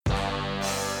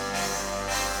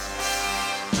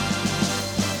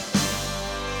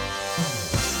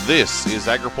This is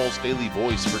AgriPulse Daily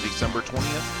Voice for December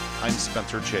 20th. I'm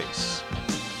Spencer Chase.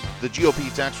 The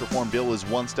GOP tax reform bill is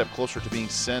one step closer to being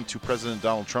sent to President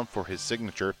Donald Trump for his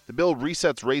signature. The bill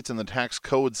resets rates in the tax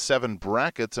code's 7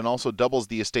 brackets and also doubles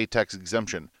the estate tax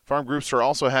exemption. Farm groups are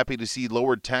also happy to see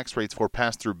lowered tax rates for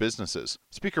pass-through businesses.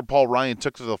 Speaker Paul Ryan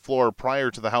took to the floor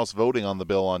prior to the House voting on the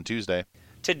bill on Tuesday.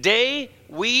 Today,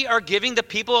 we are giving the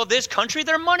people of this country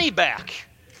their money back.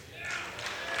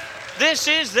 This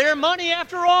is their money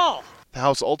after all. The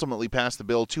House ultimately passed the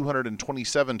bill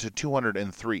 227 to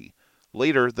 203.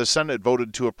 Later, the Senate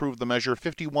voted to approve the measure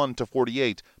 51 to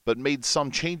 48, but made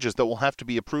some changes that will have to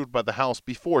be approved by the House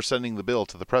before sending the bill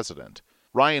to the president.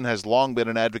 Ryan has long been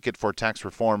an advocate for tax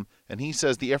reform, and he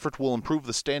says the effort will improve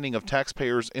the standing of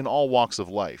taxpayers in all walks of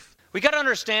life. We got to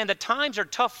understand that times are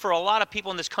tough for a lot of people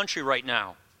in this country right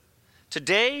now.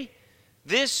 Today,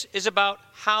 this is about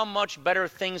how much better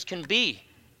things can be.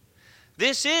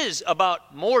 This is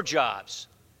about more jobs,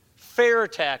 fairer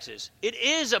taxes. It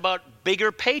is about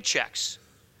bigger paychecks.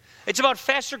 It's about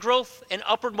faster growth and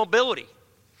upward mobility.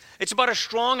 It's about a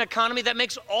strong economy that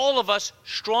makes all of us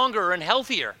stronger and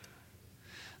healthier.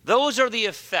 Those are the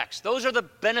effects. Those are the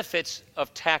benefits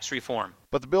of tax reform.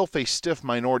 But the bill faced stiff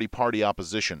minority party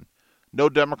opposition. No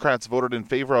Democrats voted in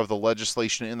favor of the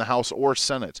legislation in the House or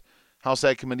Senate. House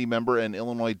Ag Committee member and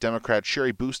Illinois Democrat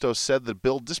Cheri Bustos said the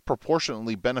bill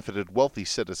disproportionately benefited wealthy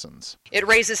citizens. It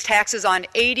raises taxes on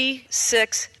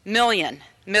 86 million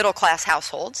middle-class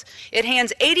households. It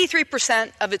hands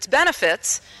 83% of its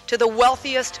benefits to the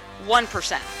wealthiest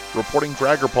 1%. Reporting for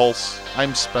AgriPulse,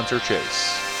 I'm Spencer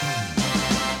Chase.